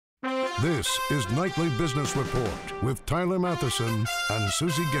This is Nightly Business Report with Tyler Matheson and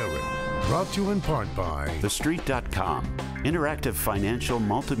Susie Guerin. Brought to you in part by TheStreet.com, interactive financial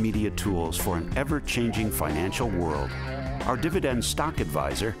multimedia tools for an ever-changing financial world. Our dividend stock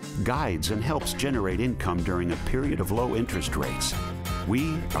advisor guides and helps generate income during a period of low interest rates.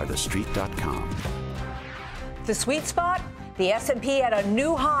 We are TheStreet.com. The sweet spot? The S&P at a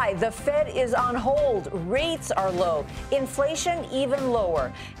new high. The Fed is on hold. Rates are low. Inflation even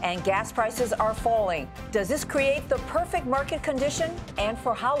lower. And gas prices are falling. Does this create the perfect market condition? And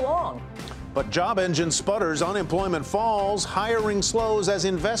for how long? But job engine sputters, unemployment falls, hiring slows as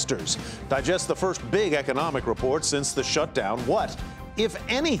investors digest the first big economic report since the shutdown. What, if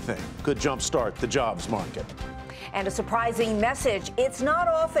anything, could jumpstart the jobs market? And a surprising message. It's not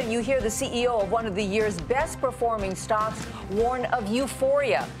often you hear the CEO of one of the year's best performing stocks warn of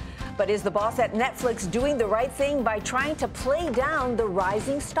euphoria. But is the boss at Netflix doing the right thing by trying to play down the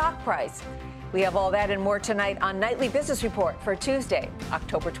rising stock price? We have all that and more tonight on Nightly Business Report for Tuesday,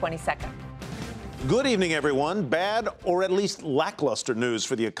 October 22nd. Good evening, everyone. Bad, or at least lackluster news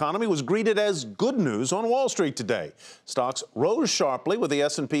for the economy was greeted as good news on Wall Street today. Stocks rose sharply with the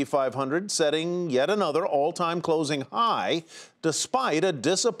S&P 500 setting yet another all-time closing high despite a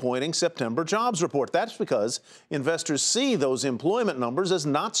disappointing September jobs report. That's because investors see those employment numbers as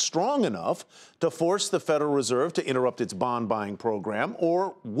not strong enough to force the Federal Reserve to interrupt its bond buying program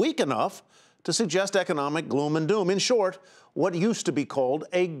or weak enough to suggest economic gloom and doom. In short, what used to be called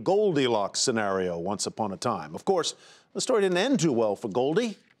a Goldilocks scenario once upon a time. Of course, the story didn't end too well for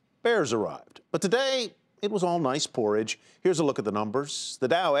Goldie. Bears arrived. But today, it was all nice porridge. Here's a look at the numbers. The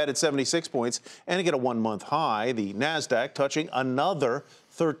Dow added 76 points and it hit a one-month high. The NASDAQ touching another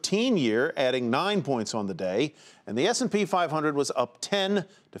 13-year, adding 9 points on the day. And the S&P 500 was up 10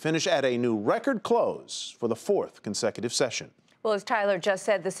 to finish at a new record close for the fourth consecutive session. Well, as Tyler just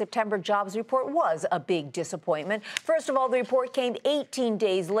said, the September jobs report was a big disappointment. First of all, the report came 18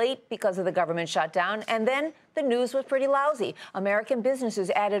 days late because of the government shutdown, and then the news was pretty lousy. American businesses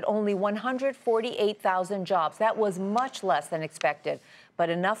added only 148,000 jobs. That was much less than expected, but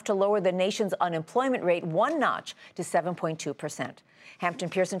enough to lower the nation's unemployment rate one notch to 7.2%. Hampton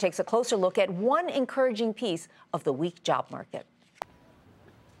Pearson takes a closer look at one encouraging piece of the weak job market.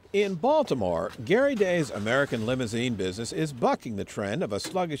 In Baltimore, Gary Day's American limousine business is bucking the trend of a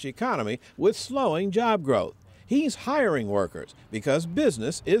sluggish economy with slowing job growth. He's hiring workers because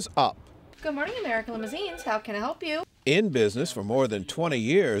business is up. Good morning, American Limousines. How can I help you? In business for more than 20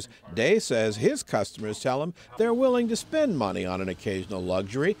 years, Day says his customers tell him they're willing to spend money on an occasional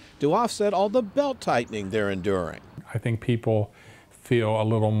luxury to offset all the belt-tightening they're enduring. I think people feel a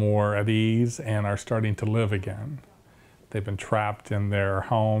little more at ease and are starting to live again. They've been trapped in their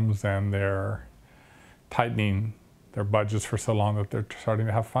homes and they're tightening their budgets for so long that they're starting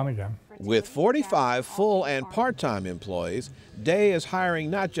to have fun again. With 45 full and part-time employees, Day is hiring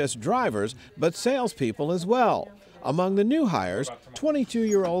not just drivers, but salespeople as well. Among the new hires,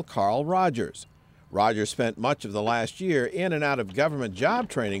 22-year-old Carl Rogers. Rogers spent much of the last year in and out of government job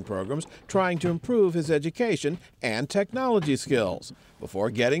training programs trying to improve his education and technology skills before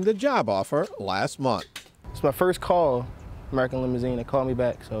getting the job offer last month. It's my first call. American Limousine, they called me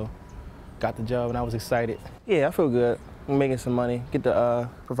back, so got the job and I was excited. Yeah, I feel good. I'm making some money, get to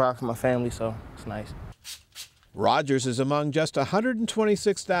provide for my family, so it's nice. Rogers is among just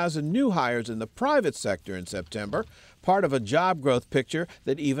 126,000 new hires in the private sector in September, part of a job growth picture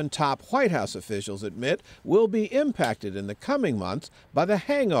that even top White House officials admit will be impacted in the coming months by the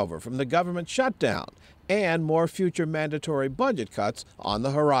hangover from the government shutdown and more future mandatory budget cuts on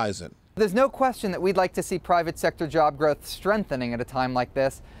the horizon. There's no question that we'd like to see private sector job growth strengthening at a time like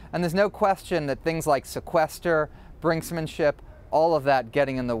this, and there's no question that things like sequester, brinksmanship, all of that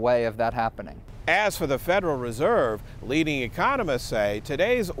getting in the way of that happening. As for the Federal Reserve, leading economists say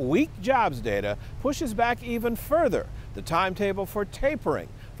today's weak jobs data pushes back even further the timetable for tapering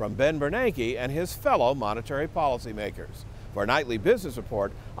from Ben Bernanke and his fellow monetary policymakers. For Nightly Business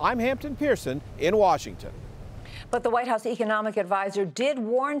Report, I'm Hampton Pearson in Washington. But the White House economic advisor did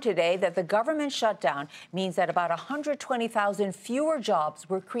warn today that the government shutdown means that about 120,000 fewer jobs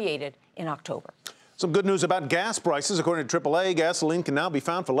were created in October. Some good news about gas prices. According to AAA, gasoline can now be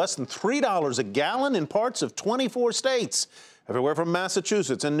found for less than $3 a gallon in parts of 24 states. Everywhere from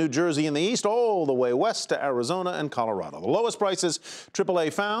Massachusetts and New Jersey in the east all the way west to Arizona and Colorado. The lowest prices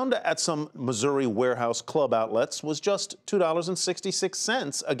AAA found at some Missouri warehouse club outlets was just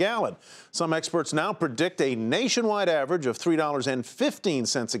 $2.66 a gallon. Some experts now predict a nationwide average of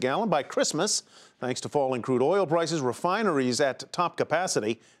 $3.15 a gallon by Christmas, thanks to falling crude oil prices, refineries at top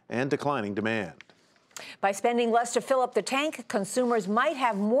capacity, and declining demand. By spending less to fill up the tank, consumers might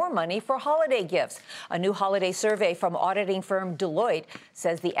have more money for holiday gifts. A new holiday survey from auditing firm Deloitte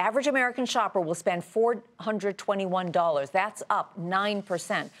says the average American shopper will spend $421. That's up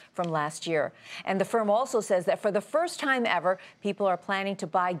 9% from last year. And the firm also says that for the first time ever, people are planning to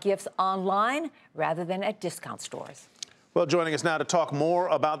buy gifts online rather than at discount stores. Well, joining us now to talk more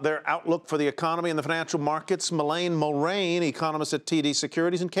about their outlook for the economy and the financial markets, Melaine Mulrain, economist at TD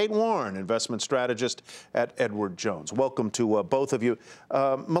Securities, and Kate Warren, investment strategist at Edward Jones. Welcome to both of you.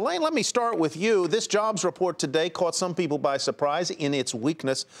 Melaine, let me start with you. This jobs report today caught some people by surprise in its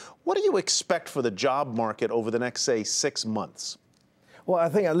weakness. What do you expect for the job market over the next, say, 6 months? Well, I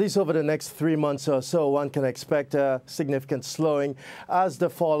think at least over the next 3 months or so, one can expect a significant slowing as the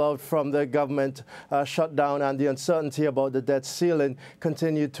fallout from the government shutdown and the uncertainty about the debt ceiling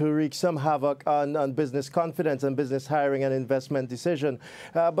continue to wreak some havoc on business confidence and business hiring and investment decision.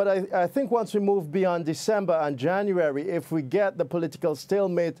 But I think once we move beyond December and January, if we get the political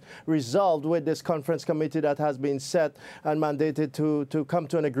stalemate resolved with this conference committee that has been set and mandated to come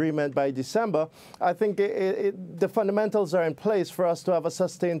to an agreement by December, I think the fundamentals are in place for us to have a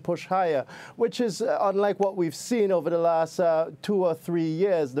sustained push higher, which is unlike what we've seen over the last 2 or 3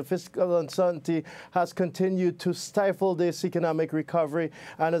 years. The fiscal uncertainty has continued to stifle this economic recovery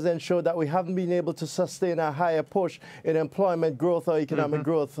and has ensured that we haven't been able to sustain a higher push in employment growth or economic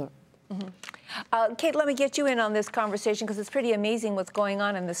growth. Kate, let me get you in on this conversation because it's pretty amazing what's going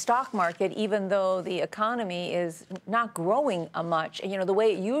on in the stock market, even though the economy is not growing much. You know, the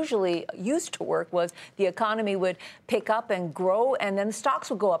way it usually used to work was the economy would pick up and grow, and then the stocks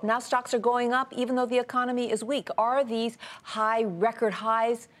would go up. Now stocks are going up, even though the economy is weak. Are these record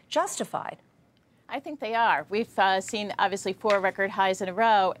highs justified? I think they are. We've seen, obviously, 4 record highs in a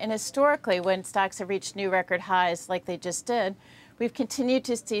row. And historically, when stocks have reached new record highs like they just did, we've continued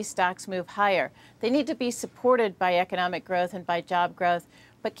to see stocks move higher. They need to be supported by economic growth and by job growth.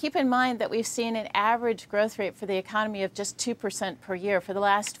 But keep in mind that we've seen an average growth rate for the economy of just 2% per year for the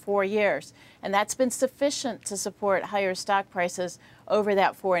last 4 years. And that's been sufficient to support higher stock prices over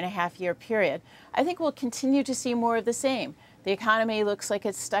that 4.5-year period. I think we'll continue to see more of the same. The economy looks like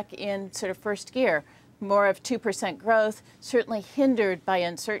it's stuck in sort of first gear. More of 2% growth, certainly hindered by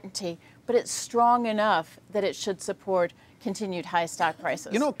uncertainty, but it's strong enough that it should support continued high stock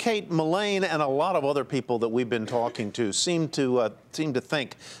prices. You know, Kate, Melaine and a lot of other people that we've been talking to seem to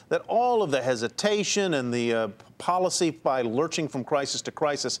think that all of the hesitation and the policy by lurching from crisis to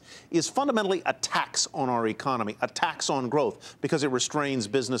crisis is fundamentally a tax on our economy, a tax on growth, because it restrains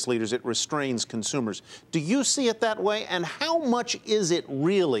business leaders, it restrains consumers. Do you see it that way? And how much is it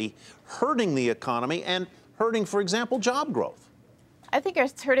really hurting the economy and hurting, for example, job growth? I think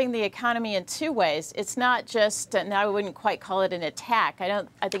it's hurting the economy in 2 ways. It's not just, and I wouldn't quite call it an attack.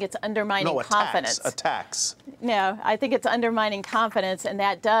 I think it's undermining confidence. A tax. No, I think it's undermining confidence, and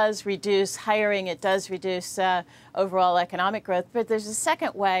that does reduce hiring. It does reduce overall economic growth. But there's a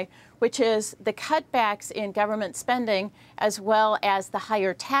second way, which is the cutbacks in government spending, as well as the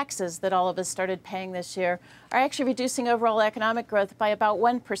higher taxes that all of us started paying this year, are actually reducing overall economic growth by about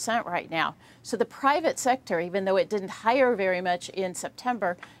 1% right now. So the private sector, even though it didn't hire very much in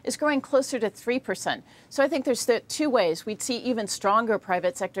September, is growing closer to 3%. So I think there's 2 ways. We'd see even stronger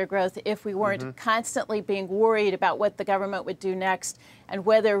private sector growth if we weren't constantly being worried about what the government would do next and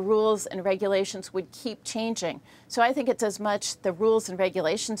whether rules and regulations would keep changing. So I think it's as much the rules and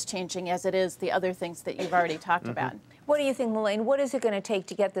regulations changing as it is the other things that you've already talked about. What do you think, Melaine? What is it going to take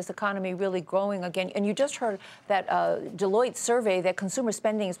to get this economy really growing again? And you just heard that Deloitte survey that consumer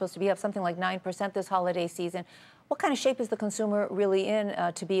spending is supposed to be up something like 9% this holiday season. What kind of shape is the consumer really in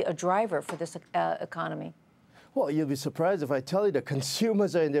to be a driver for this economy? Well, you'll be surprised if I tell you the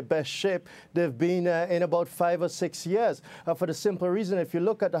consumers are in their best shape they've been in about 5 or 6 years. For the simple reason, if you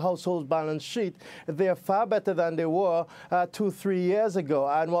look at the household balance sheet, they are far better than they were 2, 3 years ago.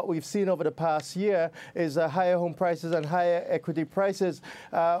 And what we've seen over the past year is higher home prices and higher equity prices.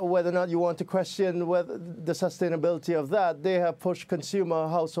 Whether or not you want to question whether the sustainability of that, they have pushed consumer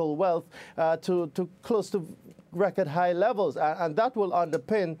household wealth to close to record high levels, and that will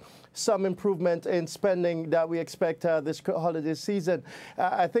underpin some improvement in spending that we expect this holiday season.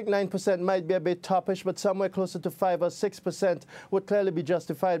 I think 9% might be a bit toppish, but somewhere closer to 5 or 6% would clearly be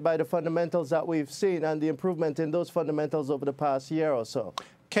justified by the fundamentals that we've seen and the improvement in those fundamentals over the past year or so.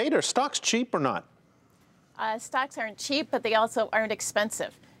 Kate, are stocks cheap or not? Stocks aren't cheap, but they also aren't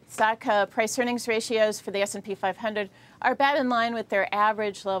expensive. Stock price-earnings ratios for the S&P 500 are about in line with their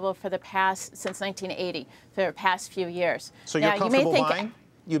average level for the past, since 1980, for the past few years. So you're comfortable buying?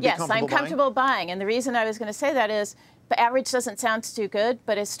 Yes, I'm comfortable buying. And the reason I was going to say that is average doesn't sound too good,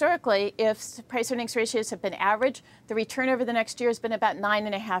 but historically, if price-earnings ratios have been average, the return over the next year has been about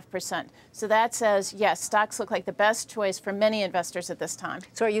 9.5%. So that says, yes, stocks look like the best choice for many investors at this time.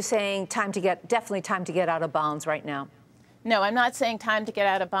 So are you saying definitely time to get out of bonds right now? No, I'm not saying time to get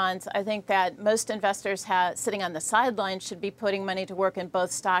out of bonds. I think that most investors sitting on the sidelines should be putting money to work in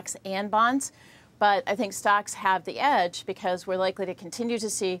both stocks and bonds. But I think stocks have the edge because we're likely to continue to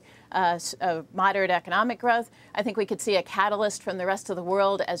see a moderate economic growth. I think we could see a catalyst from the rest of the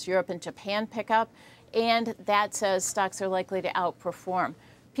world as Europe and Japan pick up. And that says stocks are likely to outperform.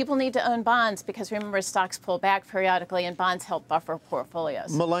 People need to own bonds because, remember, stocks pull back periodically and bonds help buffer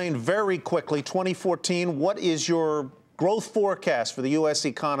portfolios. Melaine, very quickly, 2014, what is your growth forecast for the U.S.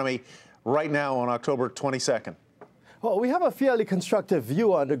 economy right now on October 22nd? Well, we have a fairly constructive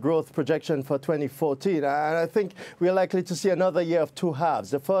view on the growth projection for 2014, and I think we're likely to see another year of two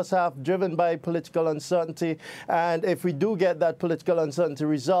halves. The first half driven by political uncertainty, and if we do get that political uncertainty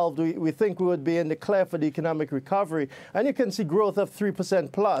resolved, we think we would be in the clear for the economic recovery. And you can see growth of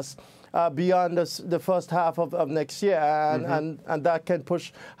 3% plus. Beyond the first half of next year, and that can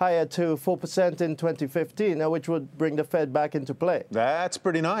push higher to 4% in 2015, which would bring the Fed back into play. That's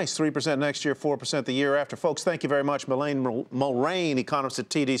pretty nice. 3% next year, 4% the year after. Folks, thank you very much. Melaine Mulrain, economist at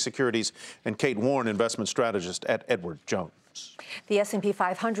TD Securities, and Kate Warren, investment strategist at Edward Jones. The S&P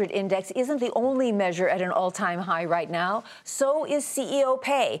 500 index isn't the only measure at an all-time high right now. So is CEO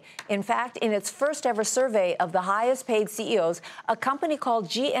pay. In fact, in its first ever survey of the highest paid CEOs, a company called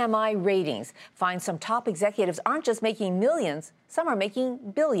GMI Ratings finds some top executives aren't just making millions, some are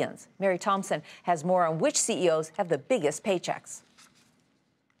making billions. Mary Thompson has more on which CEOs have the biggest paychecks.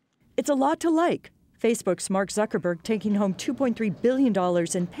 It's a lot to like. Facebook's Mark Zuckerberg taking home $2.3 billion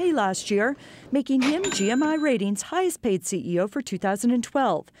in pay last year, making him GMI Ratings' highest paid CEO for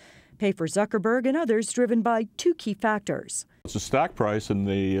 2012. Pay for Zuckerberg and others driven by two key factors. It's the stock price and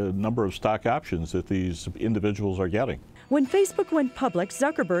the number of stock options that these individuals are getting. When Facebook went public,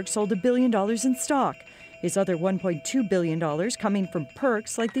 Zuckerberg sold $1 billion in stock. His other $1.2 billion coming from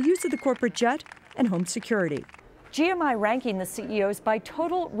perks like the use of the corporate jet and home security. GMI ranking the CEOs by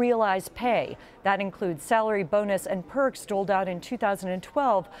total realized pay. That includes salary, bonus, and perks doled out in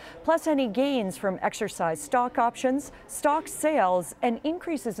 2012, plus any gains from exercised stock options, stock sales, and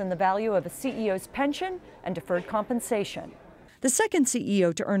increases in the value of a CEO's pension and deferred compensation. The second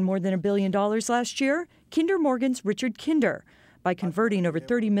CEO to earn more than $1 billion last year, Kinder Morgan's Richard Kinder. By converting over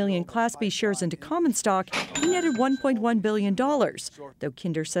 30 million Class B shares into common stock, he netted $1.1 billion, though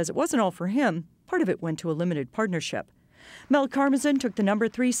Kinder says it wasn't all for him. Part of it went to a limited partnership. Mel Karmazin took the number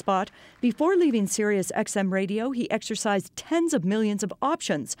 3 spot. Before leaving Sirius XM Radio, he exercised tens of millions of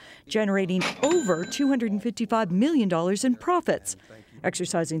options, generating over $255 million in profits.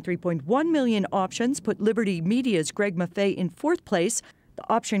 Exercising 3.1 million options put Liberty Media's Greg Maffei in 4th place. The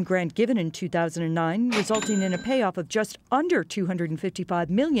option grant given in 2009, resulting in a payoff of just under $255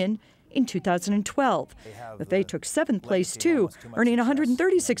 million in 2012. Maffei took 7th place, too, earning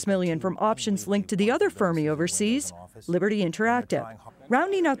 $136 million from options linked to the other firm he oversees, Liberty Interactive.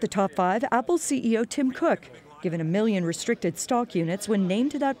 Rounding out the top 5, Apple CEO Tim Cook. Given 1 million restricted stock units when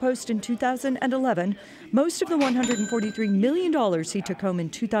named to that post in 2011, most of the $143 million he took home in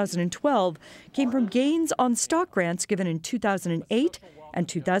 2012 came from gains on stock grants given in 2008 and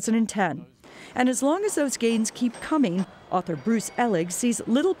 2010. And as long as those gains keep coming, author Bruce Ellig sees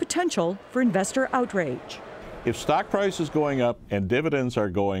little potential for investor outrage. If stock price is going up and dividends are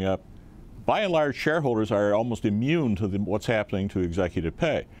going up, by and large, shareholders are almost immune to what's happening to executive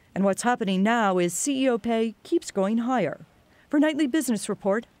pay. And what's happening now is CEO pay keeps going higher. For Nightly Business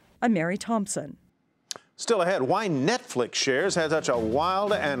Report, I'm Mary Thompson. Still ahead, why Netflix shares had such a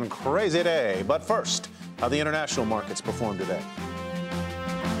wild and crazy day. But first, how the international markets performed today.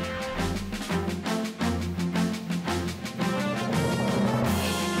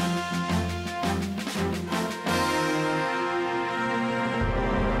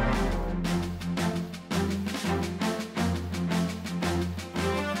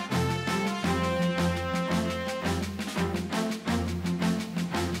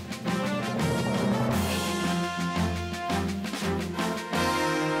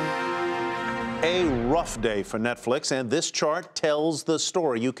 A rough day for Netflix, and this chart tells the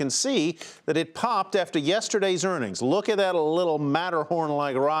story. You can see that it popped after yesterday's earnings. Look at that little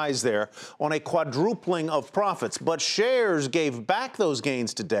Matterhorn-like rise there on a quadrupling of profits. But shares gave back those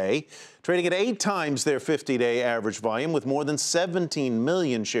gains today, trading at 8 times their 50-day average volume, with more than 17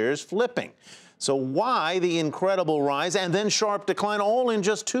 million shares flipping. So why the incredible rise and then sharp decline all in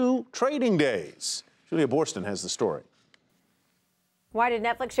just 2 trading days? Julia Borston has the story. Why did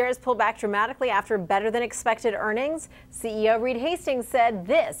Netflix shares pull back dramatically after better than expected earnings? CEO Reed Hastings said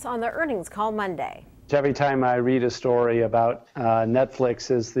this on the earnings call Monday. Every time I read a story about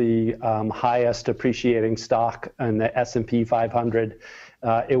Netflix is the highest appreciating stock in the S&P 500,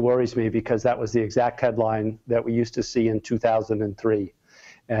 it worries me because that was the exact headline that we used to see in 2003.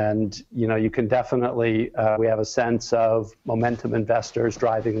 And, you know, you can definitely, we have a sense of momentum investors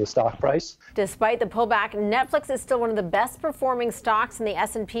driving the stock price. Despite the pullback, Netflix is still one of the best performing stocks in the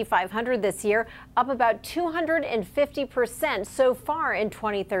S&P 500 this year, up about 250% so far in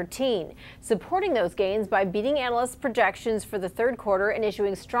 2013. Supporting those gains by beating analysts' projections for the third quarter and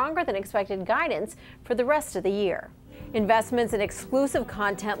issuing stronger than expected guidance for the rest of the year. Investments in exclusive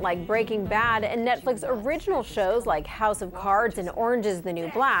content like Breaking Bad and Netflix original shows like House of Cards and Orange is the New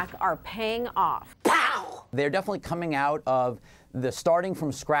Black are paying off. Pow! They're definitely coming out of the starting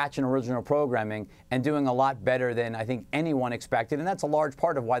from scratch in original programming and doing a lot better than I think anyone expected, and that's a large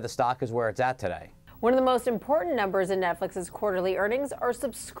part of why the stock is where it's at today. One of the most important numbers in Netflix's quarterly earnings are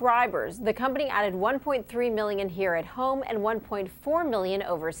subscribers. The company added 1.3 million here at home and 1.4 million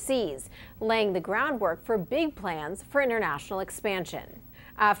overseas, laying the groundwork for big plans for international expansion.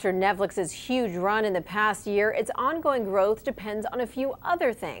 After Netflix's huge run in the past year, its ongoing growth depends on a few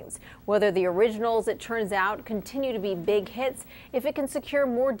other things. Whether the originals, it turns out, continue to be big hits, if it can secure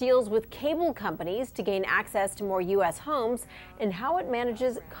more deals with cable companies to gain access to more U.S. homes, and how it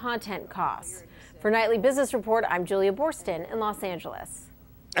manages content costs. For Nightly Business Report, I'm Julia Borston in Los Angeles.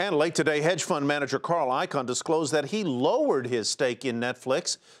 And late today, hedge fund manager Carl Icahn disclosed that he lowered his stake in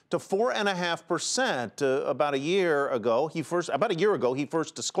Netflix to 4.5%. About a year ago, he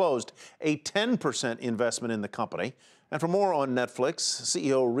first disclosed a 10% investment in the company. And for more on Netflix,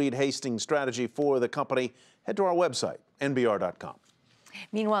 CEO Reed Hastings' strategy for the company, head to our website, nbr.com.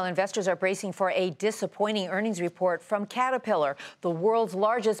 Meanwhile, investors are bracing for a disappointing earnings report from Caterpillar. The world's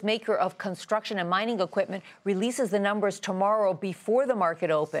largest maker of construction and mining equipment releases the numbers tomorrow before the market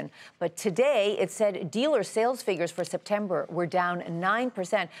open. But today, it said dealer sales figures for September were down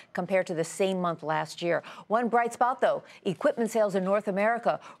 9% compared to the same month last year. One bright spot, though, equipment sales in North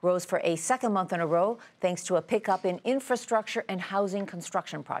America rose for a second month in a row, thanks to a pickup in infrastructure and housing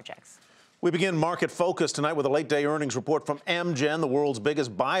construction projects. We begin Market Focus tonight with a late-day earnings report from Amgen, the world's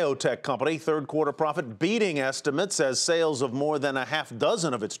biggest biotech company. Third quarter profit beating estimates as sales of more than a half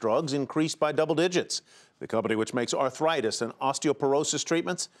dozen of its drugs increased by double digits. The company, which makes arthritis and osteoporosis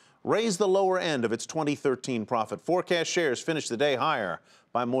treatments, raised the lower end of its 2013 profit forecast. Shares finished the day higher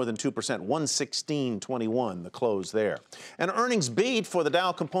by more than 2%, 116.21, the close there. An earnings beat for the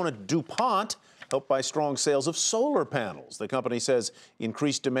Dow component DuPont, helped by strong sales of solar panels. The company says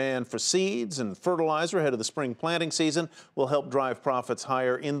increased demand for seeds and fertilizer ahead of the spring planting season will help drive profits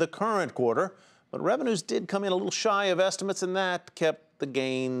higher in the current quarter. But revenues did come in a little shy of estimates, and that kept the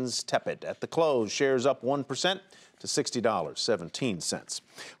gains tepid. At the close, shares up 1% to $60.17.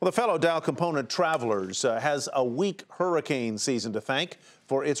 Well, the fellow Dow component Travelers has a weak hurricane season to thank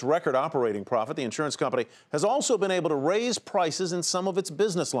for its record operating profit. The insurance company has also been able to raise prices in some of its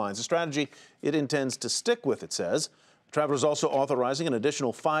business lines, a strategy it intends to stick with, it says. Travelers also authorizing an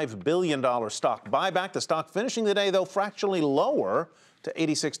additional $5 billion stock buyback. The stock finishing the day, though, fractionally lower to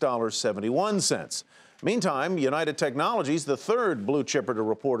 $86.71. Meantime, United Technologies, the third blue chipper to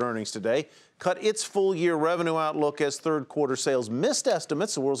report earnings today, cut its full-year revenue outlook as third-quarter sales missed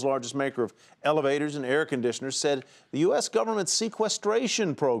estimates. The world's largest maker of elevators and air conditioners said the U.S. government's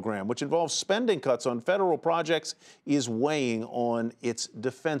sequestration program, which involves spending cuts on federal projects, is weighing on its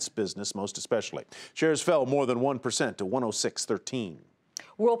defense business, most especially. Shares fell more than 1% to 106.13.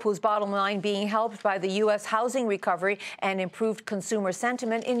 Whirlpool's bottom line being helped by the U.S. housing recovery and improved consumer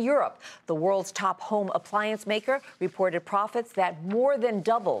sentiment in Europe. The world's top home appliance maker reported profits that more than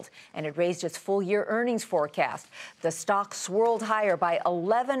doubled, and it raised its full-year earnings forecast. The stock swirled higher by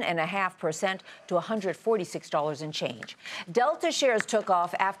 11.5% to $146 and change. Delta shares took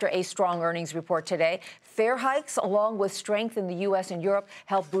off after a strong earnings report today. Fare hikes, along with strength in the U.S. and Europe,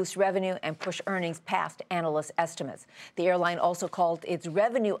 helped boost revenue and push earnings past analyst estimates. The airline also called its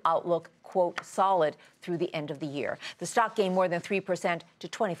revenue outlook, quote, solid through the end of the year. The stock gained more than 3% to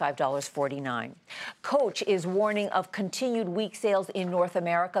 $25.49. Coach is warning of continued weak sales in North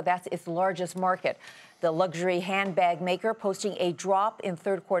America. That's its largest market. The luxury handbag maker posting a drop in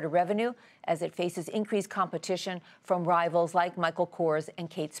third-quarter revenue as it faces increased competition from rivals like Michael Kors and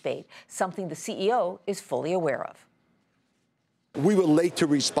Kate Spade, something the CEO is fully aware of. We were late to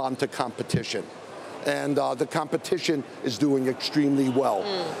respond to competition. and the competition is doing extremely well.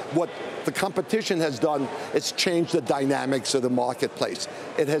 What the competition has done is change the dynamics of the marketplace.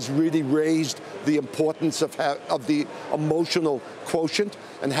 It has really raised the importance of the emotional quotient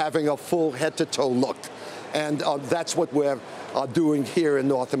and having a full head-to-toe look. And that's what we're doing here in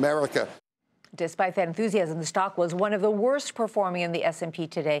North America. Despite that enthusiasm, the stock was one of the worst performing in the S&P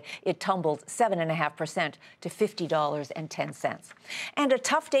today. It tumbled 7.5% to $50.10. And a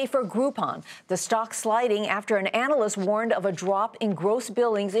tough day for Groupon. The stock sliding after an analyst warned of a drop in gross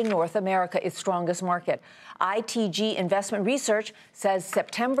billings in North America, its strongest market. ITG Investment Research says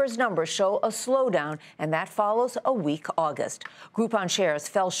September's numbers show a slowdown, and that follows a weak August. Groupon shares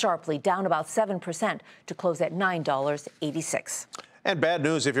fell sharply, down about 7% to close at $9.86. And bad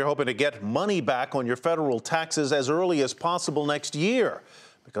news if you're hoping to get money back on your federal taxes as early as possible next year.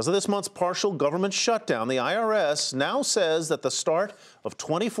 Because of this month's partial government shutdown, the IRS now says that the start of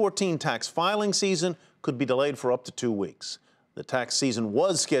 2014 tax filing season could be delayed for up to 2 weeks. The tax season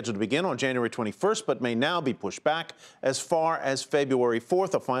was scheduled to begin on January 21st, but may now be pushed back as far as February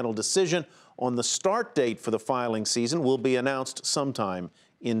 4th. A final decision on the start date for the filing season will be announced sometime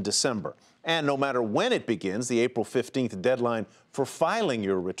in December. And no matter when it begins, the April 15th deadline for filing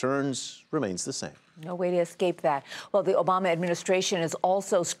your returns remains the same. No way to escape that. Well, the Obama administration is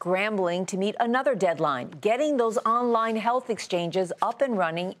also scrambling to meet another deadline, getting those online health exchanges up and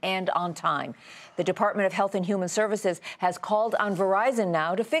running and on time. The Department of Health and Human Services has called on Verizon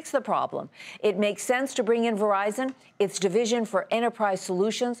now to fix the problem. It makes sense to bring in Verizon. Its division for enterprise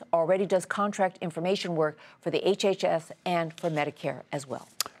solutions already does contract information work for the HHS and for Medicare as well.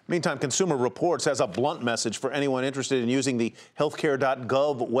 Meantime, Consumer Reports has a blunt message for anyone interested in using the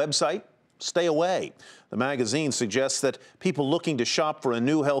healthcare.gov website. Stay away. The magazine suggests that people looking to shop for a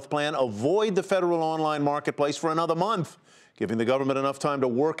new health plan avoid the federal online marketplace for another month, giving the government enough time to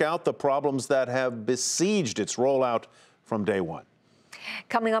work out the problems that have besieged its rollout from day one.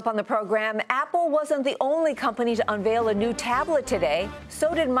 Coming up on the program, Apple wasn't the only company to unveil a new tablet today.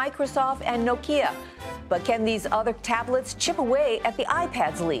 So did Microsoft and Nokia. But can these other tablets chip away at the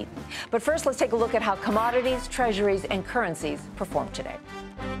iPad's lead? But first, let's take a look at how commodities, treasuries, and currencies performed today.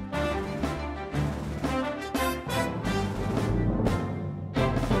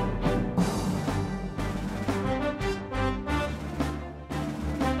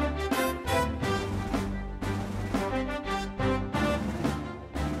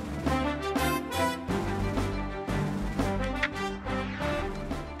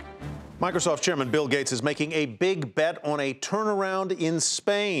 Microsoft Chairman Bill Gates is making a big bet on a turnaround in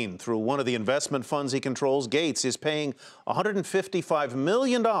Spain. Through one of the investment funds he controls, Gates is paying $155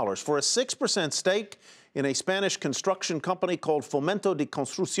 million for a 6% stake in a Spanish construction company called Fomento de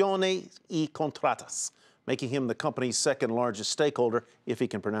Construcciones y Contratas, making him the company's second largest stakeholder, if he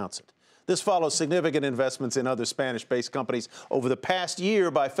can pronounce it. This follows significant investments in other Spanish-based companies over the past year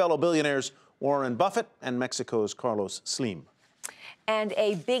by fellow billionaires Warren Buffett and Mexico's Carlos Slim. And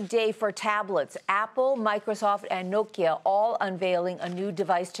a big day for tablets. Apple, Microsoft, and Nokia all unveiling a new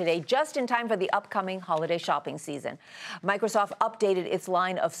device today, just in time for the upcoming holiday shopping season. Microsoft updated its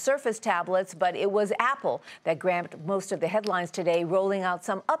line of Surface tablets, but it was Apple that grabbed most of the headlines today, rolling out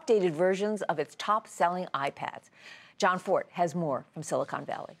some updated versions of its top-selling iPads. John Fort has more from Silicon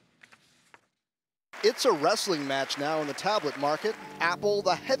Valley. It's a wrestling match now in the tablet market. Apple,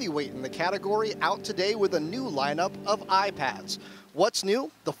 the heavyweight in the category, out today with a new lineup of iPads. What's new?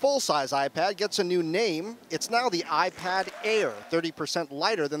 The full-size iPad gets a new name. It's now the iPad Air, 30%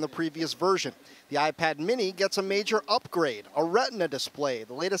 lighter than the previous version. The iPad mini gets a major upgrade, a Retina display,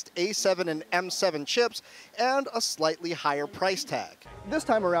 the latest A7 and M7 chips, and a slightly higher price tag. This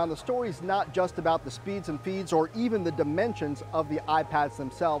time around, the story's not just about the speeds and feeds or even the dimensions of the iPads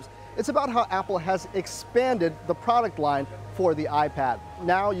themselves. It's about how Apple has expanded the product line for the iPad.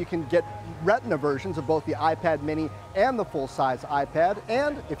 Now you can get Retina versions of both the iPad mini and the full-size iPad,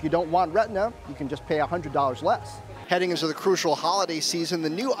 and if you don't want Retina, you can just pay $100 less. Heading into the crucial holiday season, the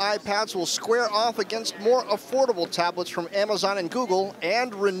new iPads will square off against more affordable tablets from Amazon and Google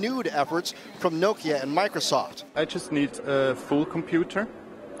and renewed efforts from Nokia and Microsoft. I just need a full computer,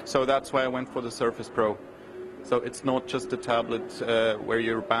 so that's why I went for the Surface Pro. So it's not just a tablet where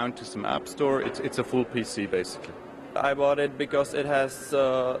you're bound to some app store, it's a full PC basically. I bought it because it has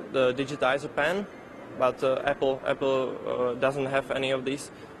the digitizer pen, but Apple doesn't have any of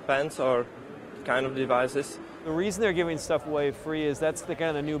these pens or kind of devices. The reason they're giving stuff away free is that's the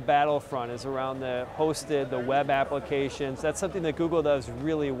kind of new battlefront, is around the hosted, the web applications. That's something that Google does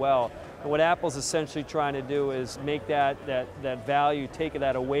really well. And what Apple's essentially trying to do is make that value, take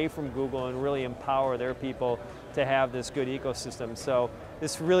that away from Google and really empower their people to have this good ecosystem. So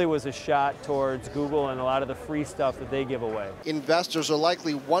this really was a shot towards Google and a lot of the free stuff that they give away. Investors are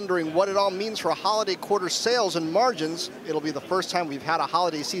likely wondering what it all means for holiday quarter sales and margins. It'll be the first time we've had a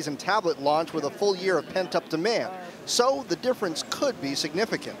holiday season tablet launch with a full year of pent-up demand. So the difference could be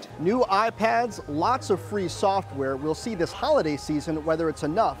significant. New iPads, lots of free software. We'll see this holiday season whether it's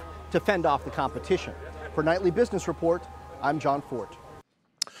enough to fend off the competition. For Nightly Business Report, I'm John Fort.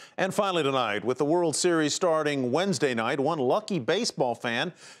 And finally tonight, with the World Series starting Wednesday night, one lucky baseball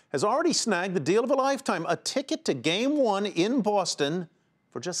fan has already snagged the deal of a lifetime, a ticket to Game 1 in Boston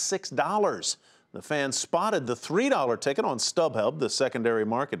for just $6. The fan spotted the $3 ticket on StubHub, the secondary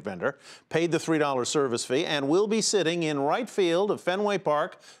market vendor, paid the $3 service fee, and will be sitting in right field of Fenway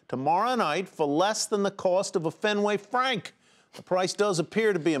Park tomorrow night for less than the cost of a Fenway Frank. The price does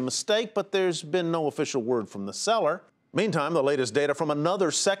appear to be a mistake, but there's been no official word from the seller. Meantime, the latest data from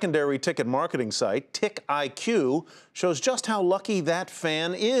another secondary ticket marketing site, TickIQ, shows just how lucky that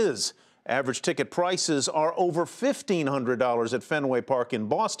fan is. Average ticket prices are over $1,500 at Fenway Park in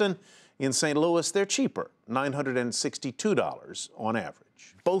Boston. In St. Louis, they're cheaper, $962 on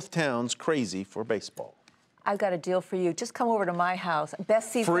average. Both towns crazy for baseball. I've got a deal for you. Just come over to my house.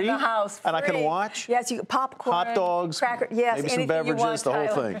 Best seats Free? in the house. And I can Free. watch? Yes, you popcorn, hot dogs, cracker, yes, maybe some beverages, you want, the whole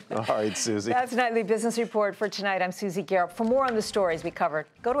Tyler. thing. All right, Susie. That's Nightly Business Report for tonight. I'm Susie Garrett. For more on the stories we covered,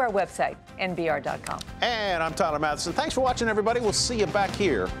 go to our website, nbr.com. And I'm Tyler Matheson. Thanks for watching, everybody. We'll see you back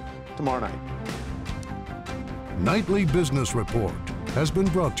here tomorrow night. Nightly Business Report has been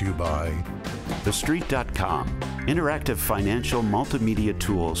brought to you by TheStreet.com, interactive financial multimedia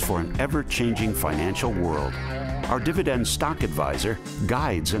tools for an ever-changing financial world. Our dividend stock advisor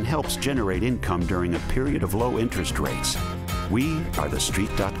guides and helps generate income during a period of low interest rates. We are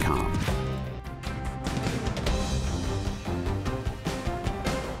TheStreet.com.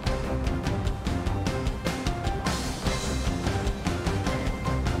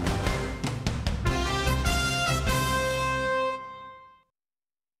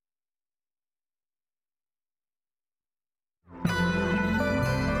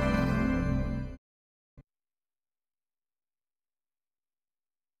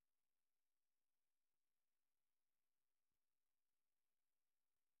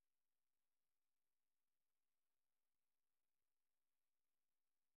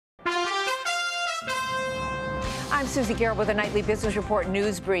 I'm Susie Garrett with a Nightly Business Report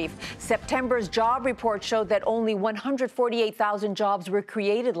news brief. September's job report showed that only 148,000 jobs were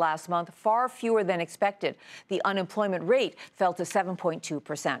created last month, far fewer than expected. The unemployment rate fell to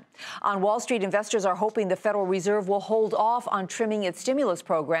 7.2%. On Wall Street, investors are hoping the Federal Reserve will hold off on trimming its stimulus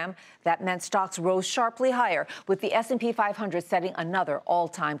program. That meant stocks rose sharply higher, with the S&P 500 setting another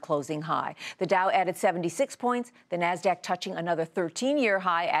all-time closing high. The Dow added 76 points, the Nasdaq touching another 13-year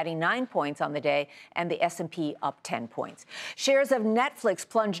high, adding 9 points on the day, and the S&P up 10 points. Shares of Netflix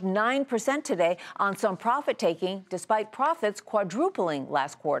plunged 9% today on some profit-taking, despite profits quadrupling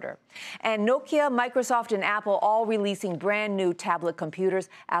last quarter. And Nokia, Microsoft, and Apple all releasing brand new tablet computers.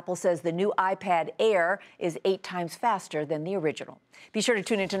 Apple says the new iPad Air is 8 times faster than the original. Be sure to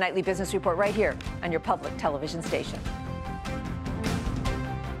tune into Nightly Business Report right here on your public television station.